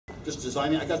just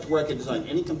designing. I got to where I could design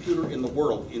any computer in the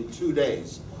world in 2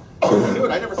 days.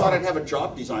 I never thought I'd have a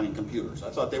job designing computers. I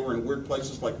thought they were in weird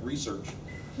places like research.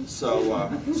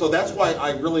 So that's why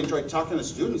I really enjoyed talking to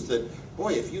students that,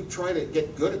 boy, if you try to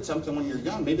get good at something when you're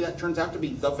young, maybe that turns out to be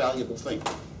the valuable thing.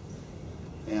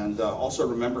 And also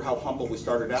remember how humble we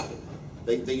started out.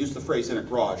 They use the phrase in a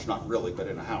garage, not really, but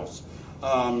in a house.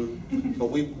 But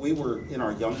we were in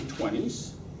our young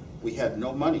 20s. We had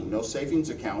no money, no savings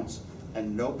accounts,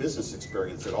 and no business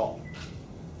experience at all.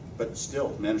 But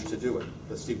still managed to do it.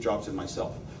 That's Steve Jobs and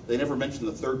myself. They never mentioned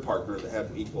the third partner that had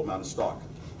an equal amount of stock.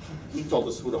 He told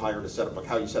us who to hire to set up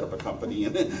how you set up a company,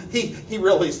 and he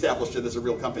really established it as a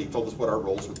real company. He told us what our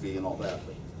roles would be and all that.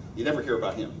 But you never hear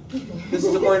about him. This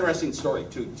is a more interesting story.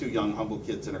 Two young, humble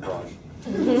kids in a garage.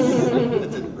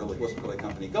 It wasn't really a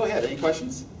company. Go ahead. Any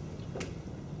questions?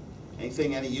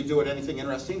 Anything? You do it? Anything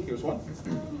interesting? Here's one.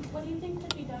 What do you think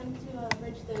could be done to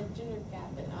bridge the gender gap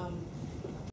in